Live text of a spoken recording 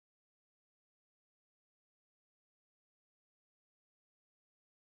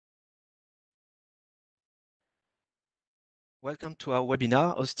Welcome to our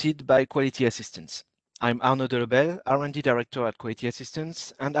webinar hosted by Quality Assistance. I'm Arnaud Delebel, R&D Director at Quality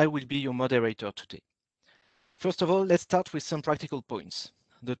Assistance, and I will be your moderator today. First of all, let's start with some practical points.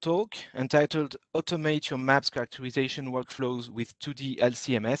 The talk, entitled Automate Your mAbs Characterization Workflows with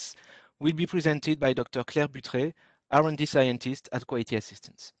 2D-LC, will be presented by Dr. Claire Butré, R&D Scientist at Quality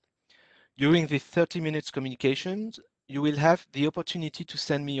Assistance. During this 30 minutes communications, you will have the opportunity to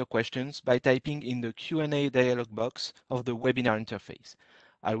send me your questions by typing in the Q&A dialog box of the webinar interface.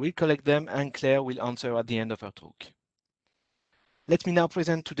 I will collect them and Claire will answer at the end of her talk. Let me now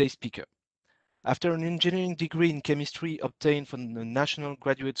present today's speaker. After an engineering degree in chemistry obtained from the National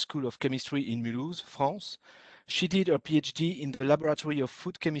Graduate School of Chemistry in Mulhouse, France, she did her PhD in the Laboratory of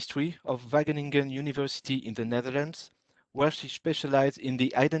Food Chemistry of Wageningen University in the Netherlands, where she specialized in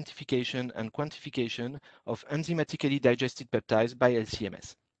the identification and quantification of enzymatically digested peptides by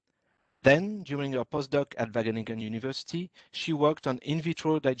LC-MS. Then, during her postdoc at Wageningen University, she worked on in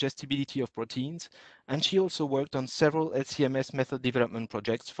vitro digestibility of proteins, and she also worked on several LC-MS method development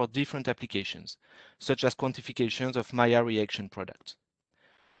projects for different applications, such as quantifications of Maillard reaction products.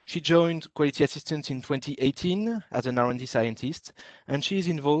 She joined Quality Assistance in 2018 as an R&D scientist, and she is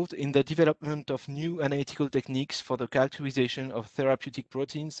involved in the development of new analytical techniques for the characterization of therapeutic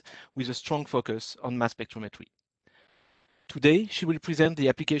proteins with a strong focus on mass spectrometry. Today, she will present the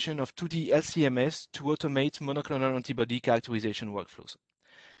application of 2D-LC to automate monoclonal antibody characterization workflows.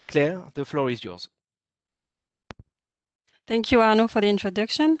 Claire, the floor is yours. Thank you, Arnaud, for the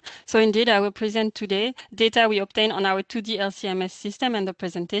introduction. So indeed, I will present today data we obtain on our 2D-LC system, and the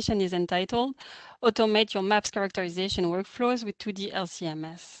presentation is entitled Automate Your mAbs Characterization Workflows with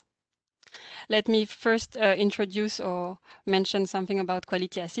 2D-LC. Let me first introduce or mention something about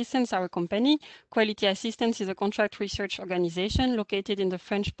Quality Assistance, our company. Quality Assistance is a contract research organization located in the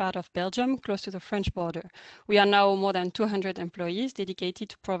French part of Belgium, close to the French border. We are now more than 200 employees dedicated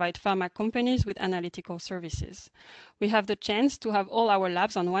to provide pharma companies with analytical services. We have the chance to have all our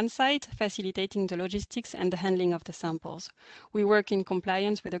labs on one site, facilitating the logistics and the handling of the samples. We work in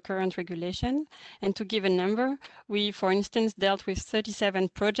compliance with the current regulation, and to give a number, we, for instance, dealt with 37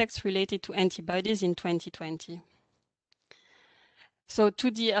 projects related to antibodies in 2020. So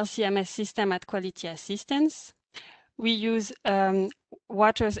 2D-LC system at Quality Assistance. We use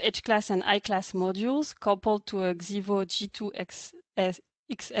Waters H-class and I-class modules coupled to a Xivo G2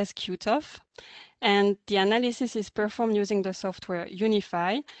 XS QTOF. And the analysis is performed using the software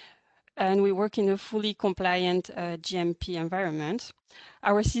Unify, and we work in a fully compliant GMP environment.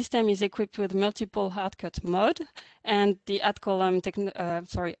 Our system is equipped with multiple hard-cut mode and the at-column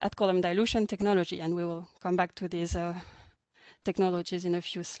dilution technology, and we will come back to these technologies in a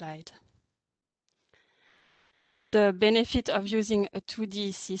few slides. The benefit of using a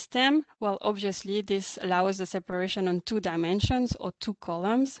 2D system, well, obviously this allows the separation on 2 dimensions or 2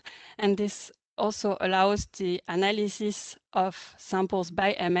 columns, and this also allows the analysis of samples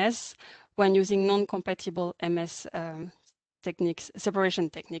by MS when using non-compatible MS techniques, separation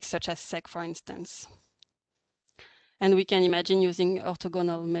techniques, such as SEC, for instance. And we can imagine using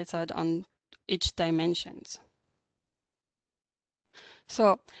orthogonal method on each dimensions.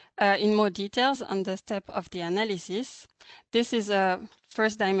 So in more details on the step of the analysis, this is a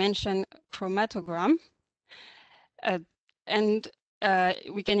first dimension chromatogram.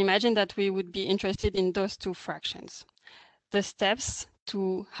 We can imagine that we would be interested in those 2 fractions. The steps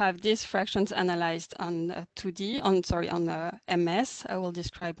to have these fractions analyzed on 2D, on MS, I will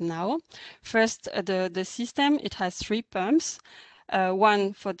describe now. First, the system, it has 3 pumps,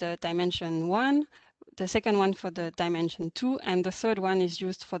 one for the dimension 1, the second one for the dimension 2, and the third one is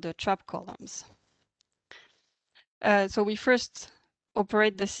used for the trap columns. So we first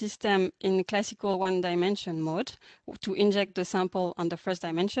operate the system in classical 1-dimension mode to inject the sample on the first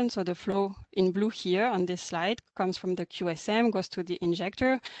dimension. So the flow in blue here on this slide comes from the QSM, goes to the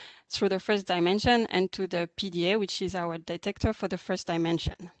injector through the first dimension and to the PDA, which is our detector for the first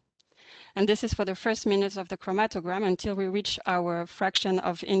dimension. And this is for the first minutes of the chromatogram until we reach our fraction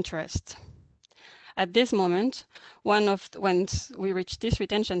of interest. At this moment, once we reach this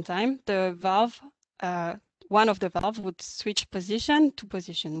retention time, the valve, one of the valves would switch position to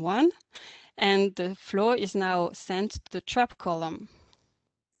position 1, and the flow is now sent to the trap column.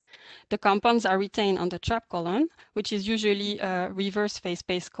 The compounds are retained on the trap column, which is usually a reverse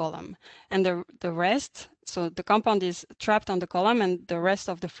phase-based column. And the rest, so the compound is trapped on the column and the rest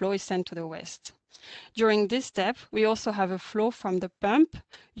of the flow is sent to the west. During this step, we also have a flow from the pump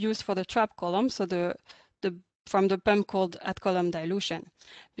used for the trap column, so from the pump called at-column dilution,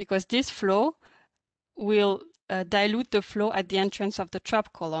 because this flow will dilute the flow at the entrance of the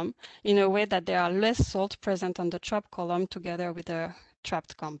trap column in a way that there are less salt present on the trap column together with the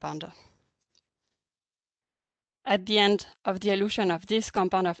trapped compound. At the end of the elution of this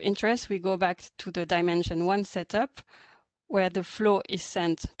compound of interest, we go back to the dimension 1 setup, where the flow is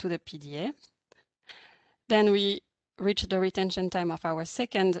sent to the PDA. Then we reach the retention time of our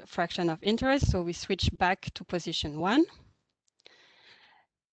second fraction of interest, so we switch back to position 1.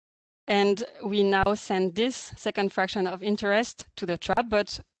 And we now send this second fraction of interest to the trap,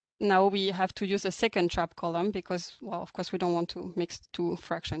 but now we have to use a second trap column because, well, of course, we don't want to mix two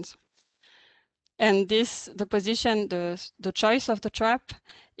fractions. And the position, the choice of the trap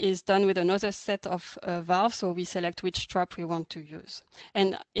is done with another set of valves, so we select which trap we want to use.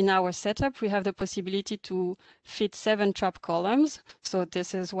 And in our setup, we have the possibility to fit 7 trap columns, so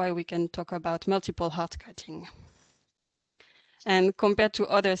this is why we can talk about multiple hard cutting. And compared to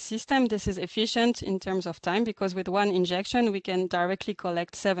other systems, this is efficient in terms of time because with one injection, we can directly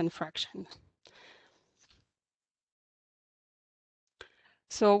collect 7 fractions.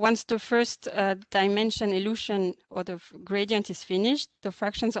 So once the first dimension elution or the gradient is finished, the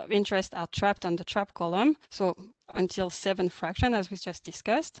fractions of interest are trapped on the trap column, so until 7 fractions, as we just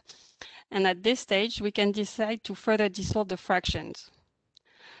discussed. And at this stage, we can decide to further dissolve the fractions,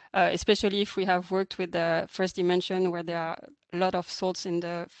 especially if we have worked with the first dimension where there are a lot of salts in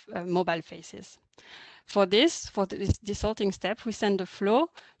the mobile phases. For this desalting step, we send the flow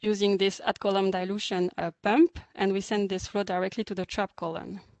using this at-column dilution pump, and we send this flow directly to the trap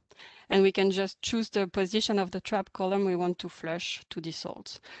column. And we can just choose the position of the trap column we want to flush to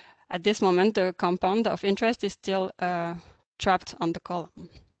dissolve. At this moment, the compound of interest is still trapped on the column.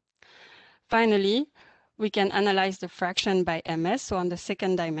 Finally, we can analyze the fraction by MS. So on the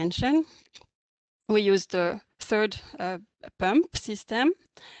second dimension, we use the third pump system,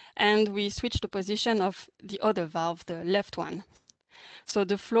 and we switch the position of the other valve, the left one. So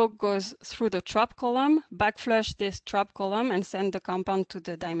the flow goes through the trap column, backflush this trap column, and send the compound to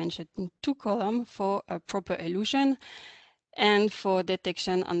the dimension 2 column for a proper elution and for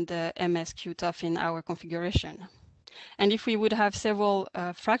detection on the MS cutoff in our configuration. And if we would have several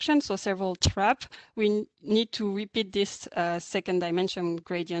fractions, so several traps, we need to repeat this second dimension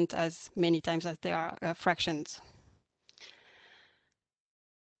gradient as many times as there are fractions.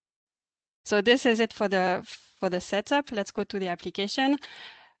 So this is it for the setup. Let's go to the application.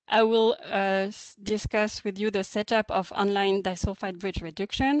 I will discuss with you the setup of online disulfide bridge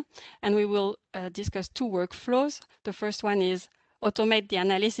reduction, and we will discuss 2 workflows. The first one is automate the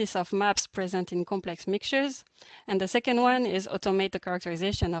analysis of mAbs present in complex mixtures, and the second one is automate the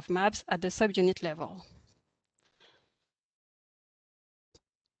characterization of mAbs at the subunit level.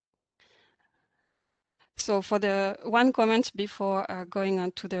 So for the one comment before going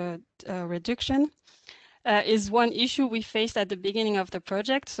on to the reduction, is one issue we faced at the beginning of the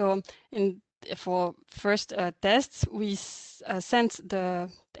project. So for first tests, we sent the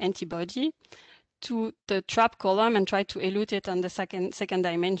antibody to the trap column and tried to elute it on the second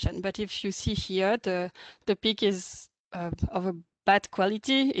dimension. But if you see here, the peak is of a bad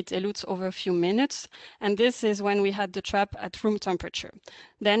quality. It elutes over a few minutes. And this is when we had the trap at room temperature.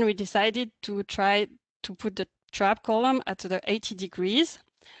 Then we decided to try to put the trap column at the 80 degrees,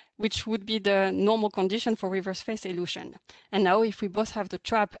 which would be the normal condition for reverse phase elution. And now if we both have the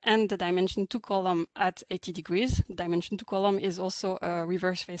trap and the dimension 2 column at 80 degrees, dimension 2 column is also a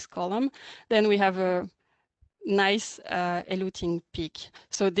reverse phase column, then we have a nice eluting peak.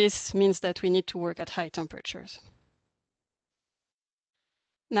 So this means that we need to work at high temperatures.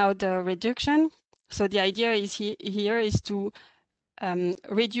 Now the reduction. So the idea is here is to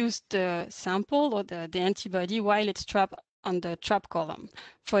reduce the sample or the antibody while it's trapped on the trap column.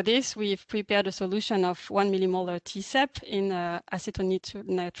 For this, we've prepared a solution of 1 millimolar TSEP in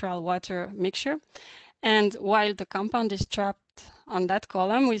acetonitrile water mixture. And while the compound is trapped on that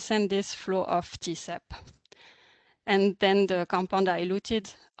column, we send this flow of TSEP. And then the compound are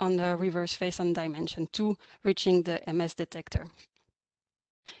eluted on the reverse phase on dimension 2, reaching the MS detector.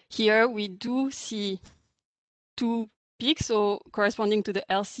 Here we do see 2 peaks, so corresponding to the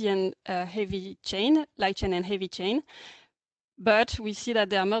LC and heavy chain, light chain and heavy chain. But we see that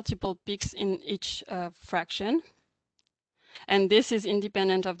there are multiple peaks in each fraction. And this is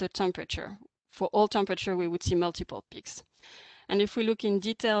independent of the temperature. For all temperature, we would see multiple peaks. And if we look in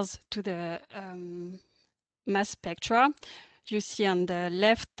details to the mass spectra, you see on the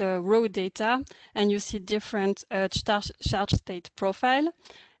left the raw data, and you see different charge state profile.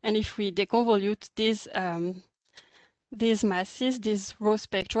 And if we deconvolute these masses, these raw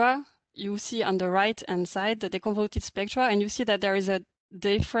spectra, you see on the right-hand side the deconvoluted spectra, and you see that there is a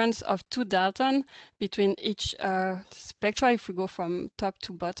difference of 2 Dalton between each spectra if we go from top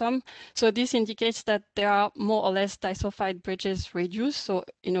to bottom. So this indicates that there are more or less disulfide bridges reduced. So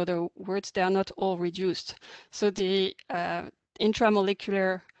in other words, they are not all reduced. So the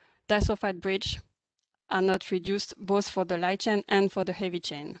intramolecular disulfide bridge are not reduced both for the light chain and for the heavy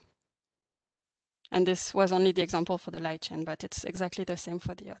chain. And this was only the example for the light chain, but it's exactly the same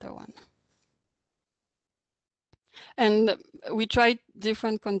for the other one. And we tried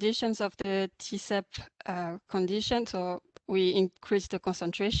different conditions of the TSEP condition. So we increased the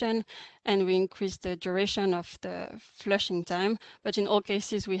concentration and we increased the duration of the flushing time. But in all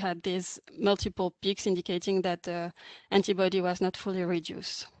cases, we had these multiple peaks indicating that the antibody was not fully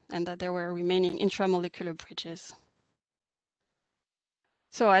reduced and that there were remaining intramolecular bridges.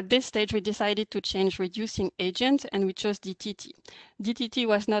 So at this stage, we decided to change reducing agent and we chose DTT. DTT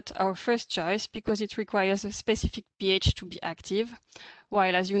was not our first choice because it requires a specific pH to be active,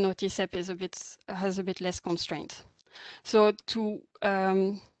 while as you know, TSEP is has a bit less constraint. So to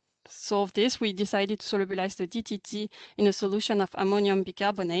solve this, we decided to solubilize the DTT in a solution of ammonium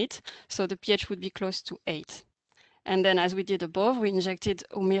bicarbonate, so the pH would be close to 8. And then as we did above, we injected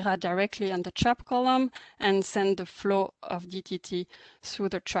Humira directly on the trap column and sent the flow of DTT through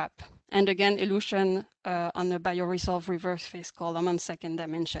the trap. And again, elution on the bioresolve reverse phase column on second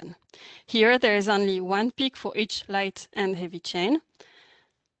dimension. Here, there is only one peak for each light and heavy chain.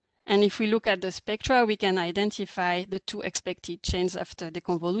 And if we look at the spectra, we can identify the two expected chains after the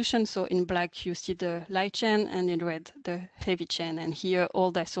convolution. So in black, you see the light chain, and in red, the heavy chain. And here,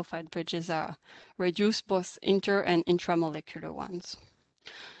 all disulfide bridges are reduced, both inter and intramolecular ones.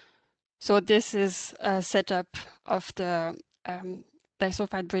 So this is a setup of the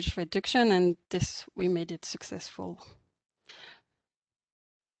disulfide bridge reduction, and this, we made it successful.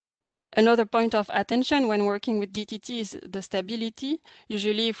 Another point of attention when working with DTT is the stability.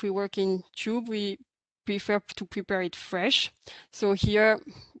 Usually if we work in tube, we prefer to prepare it fresh. So here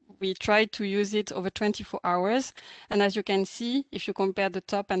we try to use it over 24 hours. And as you can see, if you compare the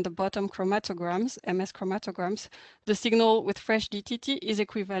top and the bottom chromatograms, MS chromatograms, the signal with fresh DTT is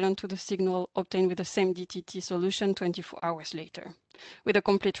equivalent to the signal obtained with the same DTT solution 24 hours later, with a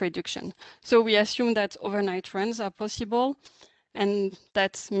complete reduction. So we assume that overnight runs are possible. And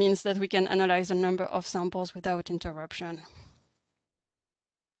that means that we can analyze a number of samples without interruption.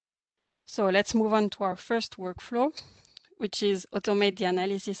 So let's move on to our first workflow, which is automate the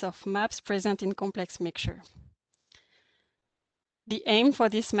analysis of mAbs present in complex mixture. The aim for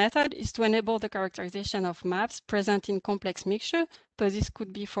this method is to enable the characterization of mAbs present in complex mixture. So this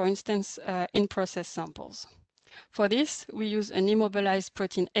could be, for instance, in-process samples. For this, we use an immobilized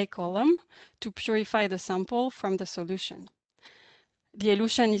protein A column to purify the sample from the solution. The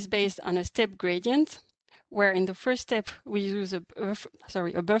elution is based on a step gradient, where in the first step, we use a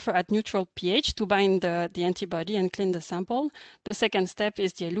buffer at neutral pH to bind the antibody and clean the sample. The second step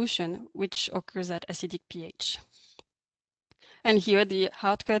is the elution, which occurs at acidic pH. And here the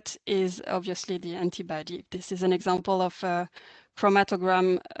outcut is obviously the antibody. This is an example of a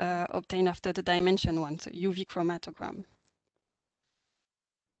chromatogram obtained after the dimension one, so UV chromatogram.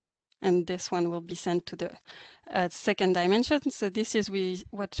 And this one will be sent to the second dimension. So this is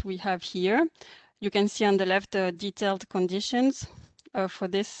what we have here. You can see on the left the detailed conditions for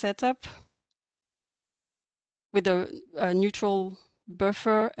this setup with a neutral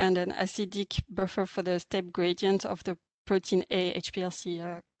buffer and an acidic buffer for the step gradient of the protein A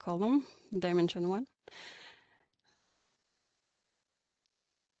HPLC column, dimension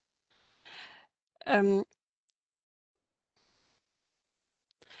 1.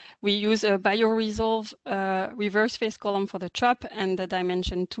 We use a bioresolve reverse phase column for the trap and the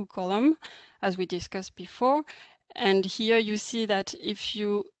dimension 2 column, as we discussed before. And here you see that if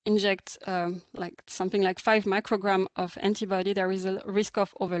you inject something like 5 microgram of antibody, there is a risk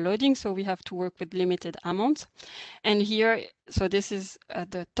of overloading. So we have to work with limited amounts. And here, so this is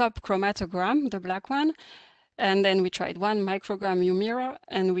the top chromatogram, the black one. And then we tried 1 microgram Humira,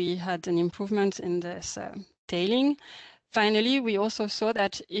 and we had an improvement in this tailing. Finally, we also saw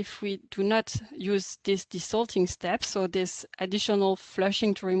that if we do not use this desalting step, so this additional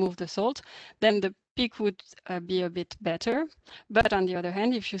flushing to remove the salt, then the peak would be a bit better. But on the other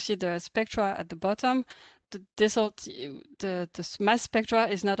hand, if you see the spectra at the bottom, the mass spectra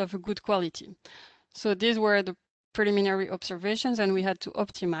is not of a good quality. So these were the preliminary observations, and we had to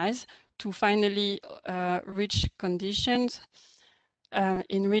optimize to finally reach conditions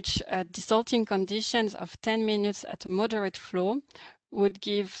in which desalting conditions of 10 minutes at a moderate flow would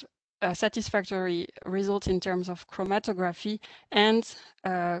give a satisfactory result in terms of chromatography and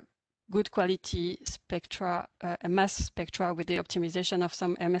good quality spectra, mass spectra with the optimization of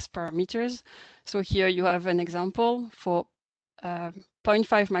some MS parameters. So here you have an example for 0.5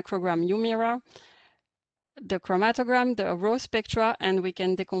 microgram Humira, the chromatogram, the raw spectra, and we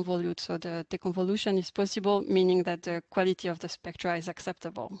can deconvolute. So the deconvolution is possible, meaning that the quality of the spectra is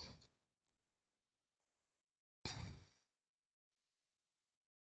acceptable.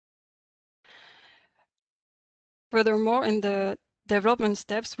 Furthermore, in the development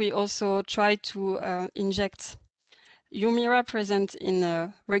steps, we also try to inject Humira present in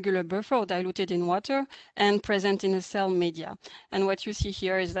a regular buffer or diluted in water and present in a cell media. And what you see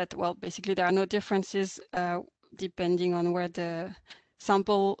here is that, well, basically there are no differences depending on where the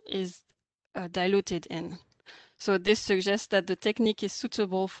sample is diluted in. So this suggests that the technique is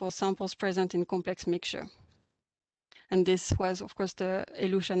suitable for samples present in complex mixture. And this was, of course, the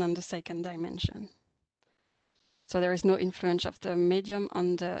elution on the second dimension. So there is no influence of the medium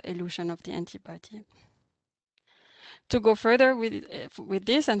on the elution of the antibody. To go further with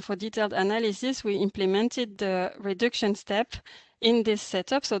this and for detailed analysis, we implemented the reduction step in this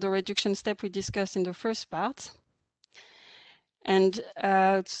setup. So the reduction step we discussed in the first part. And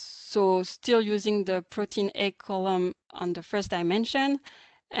so still using the protein A column on the first dimension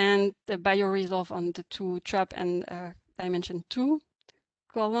and the bioresolve on the two trap and dimension 2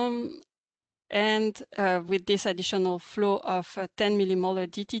 column, and with this additional flow of 10 millimolar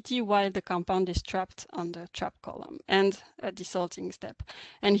DTT while the compound is trapped on the trap column, and a desalting step.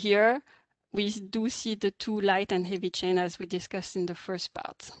 And here we do see the two light and heavy chain as we discussed in the first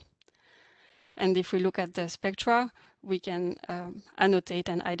part. And if we look at the spectra, we can annotate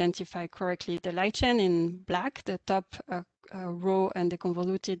and identify correctly the light chain in black, the top row and the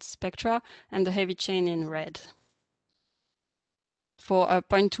convoluted spectra, and the heavy chain in red. For a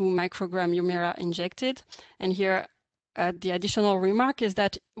 0.2 microgram Humira injected. And here the additional remark is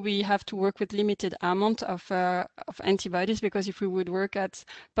that we have to work with limited amount of antibodies, because if we would work at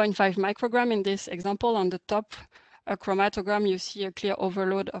 0.5 microgram in this example, on the top chromatogram, you see a clear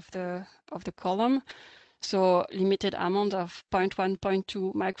overload of the column. So limited amount of 0.1,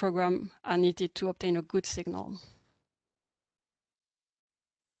 0.2 microgram are needed to obtain a good signal.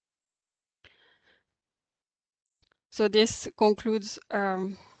 So this concludes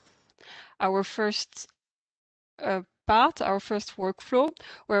our first our first workflow,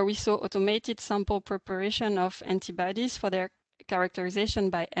 where we saw automated sample preparation of antibodies for their characterization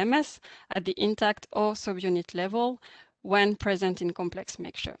by MS at the intact or subunit level when present in complex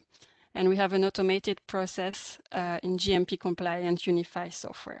mixture. And we have an automated process in GMP compliant Unify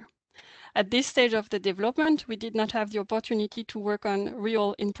software. At this stage of the development, we did not have the opportunity to work on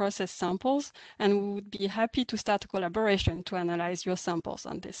real in-process samples, and we would be happy to start a collaboration to analyze your samples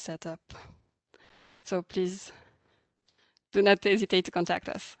on this setup. So please do not hesitate to contact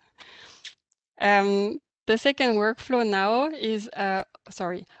us. The second workflow now is,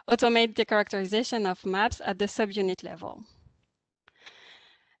 automate the characterization of mAbs at the subunit level.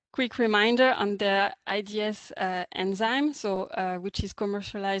 Quick reminder on the IDS enzyme, which is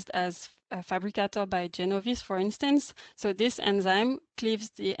commercialized as a Fabricator by Genovis, for instance. So this enzyme cleaves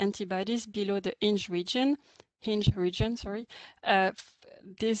the antibodies below the hinge region.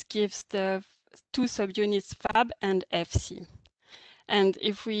 This gives the two subunits Fab and FC. And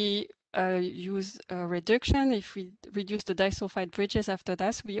if we use reduction, if we reduce the disulfide bridges after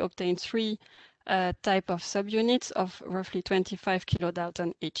that, we obtain three type of subunits of roughly 25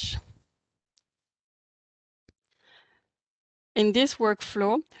 kilodalton each. In this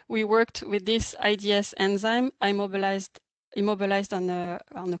workflow, we worked with this IDS enzyme immobilized on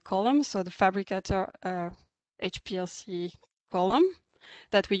a column, so the Fabricator HPLC column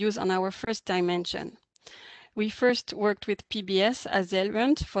that we use on our first dimension. We first worked with PBS as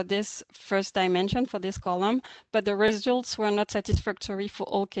element for this first dimension, for this column, but the results were not satisfactory for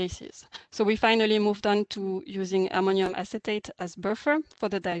all cases. So we finally moved on to using ammonium acetate as buffer for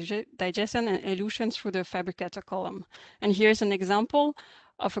the digestion and elution through the Fabricator column. And here's an example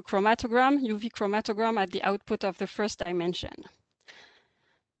of a chromatogram, UV chromatogram at the output of the first dimension.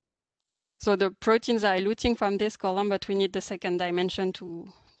 So the proteins are eluting from this column, but we need the second dimension to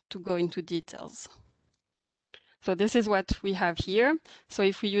go into details. So this is what we have here. So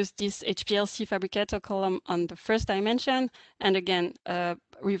if we use this HPLC Fabricator column on the first dimension, and again,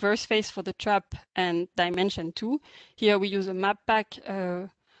 reverse phase for the trap and dimension 2, here we use a map pack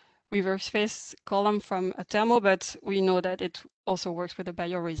reverse phase column from a thermo, but we know that it also works with a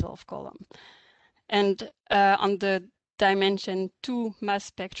bioresolve column. And on the dimension 2 mass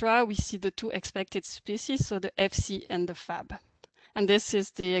spectra, we see the two expected species, so the FC and the Fab. And this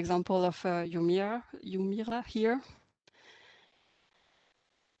is the example of Humira here.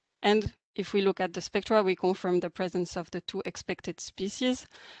 And if we look at the spectra, we confirm the presence of the two expected species.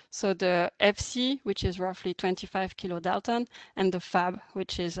 So the FC, which is roughly 25 kilodalton, and the FAB,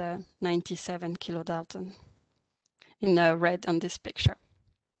 which is 97 kilodalton in red on this picture.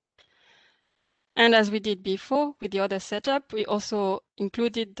 And as we did before with the other setup, we also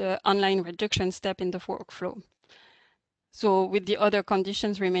included the online reduction step in the workflow. So with the other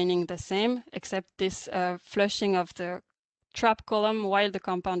conditions remaining the same, except this flushing of the trap column while the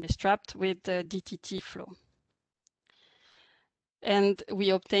compound is trapped with the DTT flow. And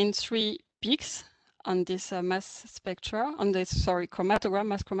we obtained 3 peaks on this mass spectra, on this, chromatogram,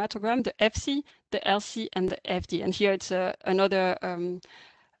 mass chromatogram, the FC, the LC, and the FD. And here it's another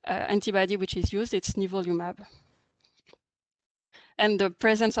antibody which is used, it's nivolumab. And the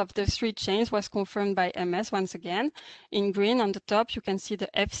presence of the 3 chains was confirmed by MS once again. In green on the top, you can see the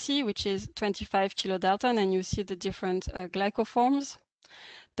FC, which is 25 kilodalton, and you see the different glycoforms.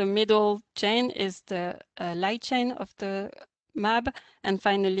 The middle chain is the light chain of the mAb. And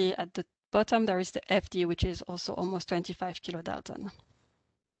finally, at the bottom, there is the FD, which is also almost 25 kilodalton.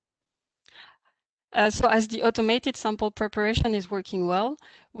 So as the automated sample preparation is working well,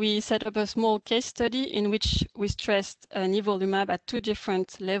 we set up a small case study in which we stressed nivolumab at 2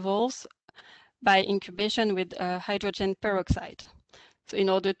 different levels by incubation with hydrogen peroxide. So in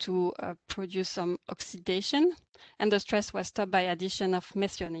order to produce some oxidation, and the stress was stopped by addition of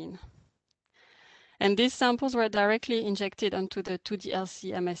methionine. And these samples were directly injected onto the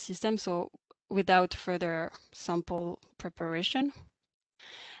 2D-LC MS system, so without further sample preparation.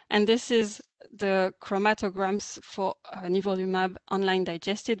 And this is the chromatograms for nivolumab online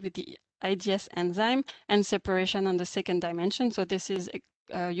digested with the IDS enzyme and separation on the second dimension. So this is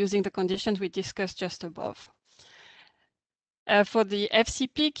using the conditions we discussed just above. For the FC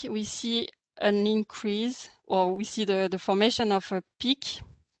peak, we see an increase, or we see the formation of a peak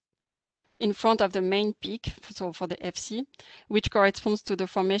in front of the main peak, so for the FC, which corresponds to the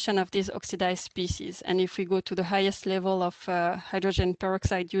formation of these oxidized species. And if we go to the highest level of hydrogen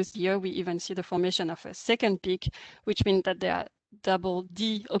peroxide used here, we even see the formation of a second peak, which means that there are double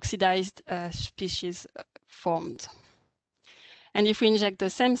deoxidized species formed. And if we inject the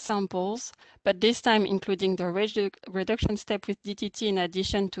same samples, but this time including the reduction step with DTT in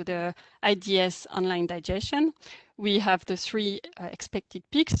addition to the IDS online digestion, we have the 3 expected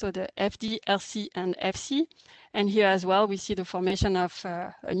peaks, so the FD, LC, and FC. And here as well, we see the formation of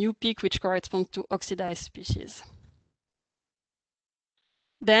a new peak, which corresponds to oxidized species.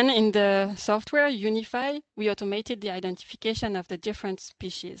 Then in the software, Unify, we automated the identification of the different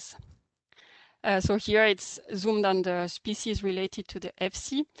species. So here it's zoomed on the species related to the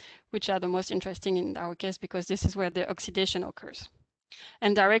FC, which are the most interesting in our case because this is where the oxidation occurs.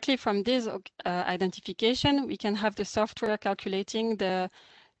 And directly from this identification, we can have the software calculating the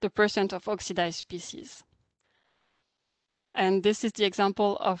percent of oxidized species. And this is the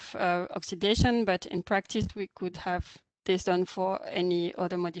example of oxidation, but in practice, we could have this done for any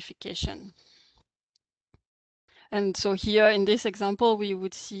other modification. And so here in this example, we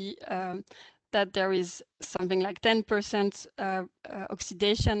would see that there is something like 10%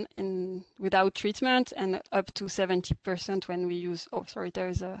 oxidation without treatment, and up to 70% when we use,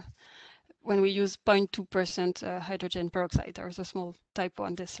 when we use 0.2% hydrogen peroxide. There is a small typo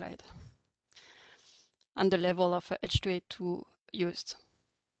on this slide on the level of H2A2 used.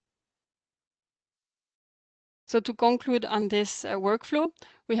 So to conclude on this workflow,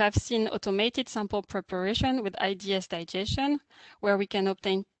 we have seen automated sample preparation with IDS digestion, where we can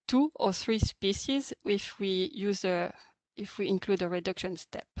obtain 2 or 3 species if we include a reduction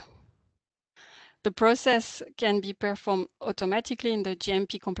step. The process can be performed automatically in the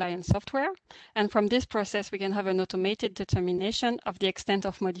GMP compliant software, and from this process we can have an automated determination of the extent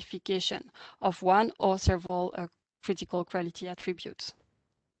of modification of one or several critical quality attributes.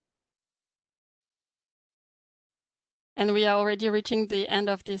 And we are already reaching the end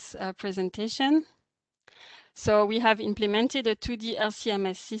of this presentation. So we have implemented a 2D-LC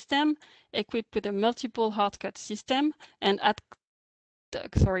MS system equipped with a multiple hard cut system and at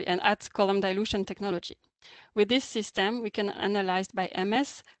column dilution technology. With this system, we can analyze by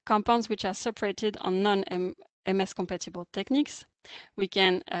MS compounds which are separated on non-MS compatible techniques. We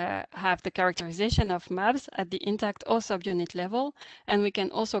can have the characterization of mAbs at the intact or subunit level, and we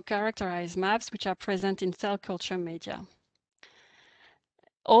can also characterize mAbs which are present in cell culture media.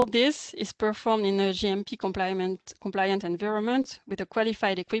 All this is performed in a GMP compliant environment with a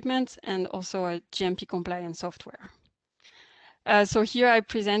qualified equipment and also a GMP compliant software. So here I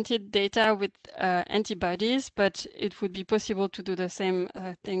presented data with antibodies, but it would be possible to do the same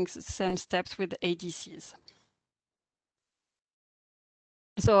same steps with ADCs.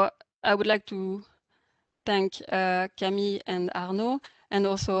 So I would like to thank Camille and Arnaud, and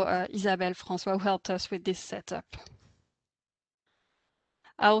also Isabelle François, who helped us with this setup.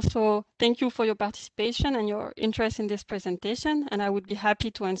 I also thank you for your participation and your interest in this presentation, and I would be happy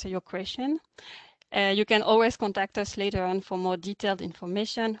to answer your question. You can always contact us later on for more detailed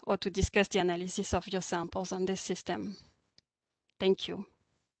information or to discuss the analysis of your samples on this system. Thank you.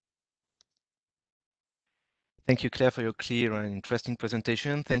 Thank you, Claire, for your clear and interesting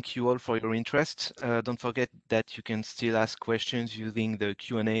presentation. Thank you all for your interest. Don't forget that you can still ask questions using the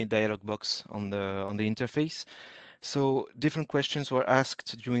Q&A dialog box on the interface. So different questions were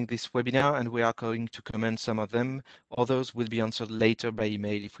asked during this webinar, and we are going to comment some of them. Others will be answered later by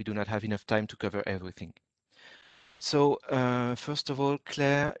email if we do not have enough time to cover everything. So first of all,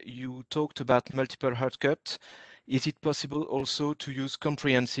 Claire, you talked about multiple hard cut. Is it possible also to use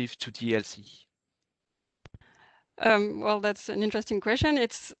comprehensive 2D-LC? Well, that's an interesting question.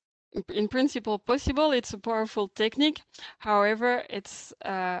 It's in principle possible. It's a powerful technique. However, it's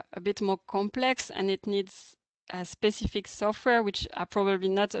a bit more complex and it needs a specific software which are probably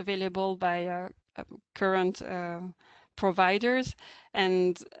not available by current providers,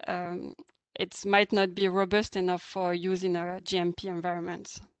 and it might not be robust enough for use in a GMP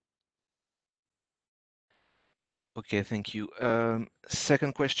environment. Okay, thank you.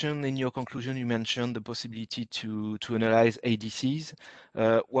 Second question, in your conclusion, you mentioned the possibility to analyze ADCs.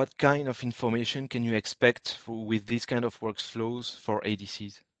 What kind of information can you expect with these kind of workflows for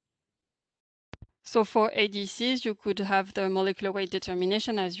ADCs? So for ADCs, you could have the molecular weight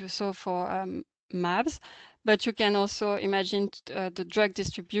determination as you saw for mAbs, but you can also imagine the drug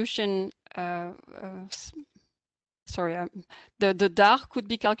distribution. The DAR could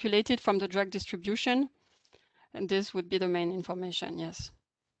be calculated from the drug distribution, and this would be the main information, yes.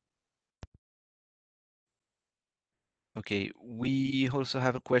 Okay, we also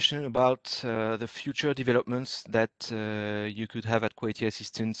have a question about the future developments that you could have at Quality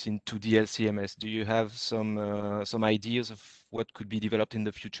Assistance in 2D-LC-MS. Do you have some ideas of what could be developed in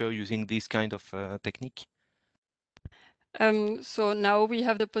the future using this kind of technique? So now we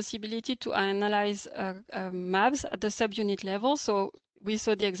have the possibility to analyze mAbs at the subunit level. So we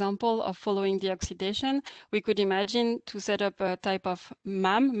saw the example of following the oxidation. We could imagine to set up a type of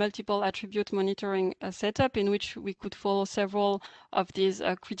MAM, multiple attribute monitoring setup, in which we could follow several of these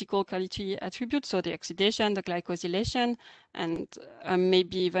critical quality attributes, so the oxidation, the glycosylation, and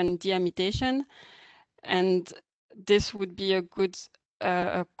maybe even deamitation. And this would be a good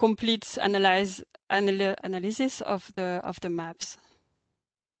a complete analysis of the mAbs.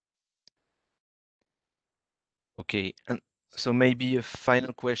 Okay, and so maybe a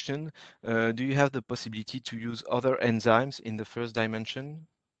final question. Do you have the possibility to use other enzymes in the first dimension?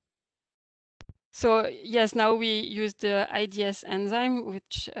 So yes, now we use the IDS enzyme,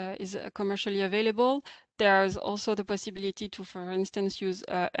 which is commercially available. There's also the possibility to, for instance, use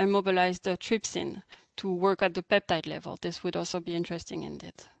immobilized trypsin to work at the peptide level. This would also be interesting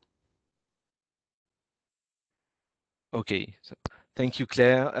indeed. Okay, so thank you,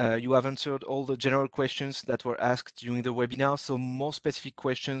 Claire. You have answered all the general questions that were asked during the webinar, so more specific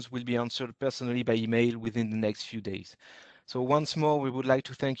questions will be answered personally by email within the next few days. So once more, we would like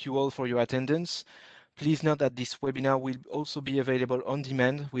to thank you all for your attendance. Please note that this webinar will also be available on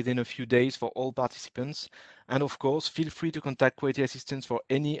demand within a few days for all participants. And of course, feel free to contact Quality Assistance for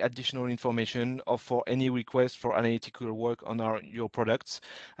any additional information or for any request for analytical work on your products.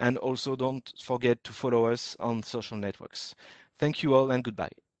 And also don't forget to follow us on social networks. Thank you all and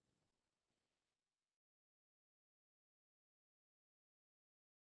goodbye.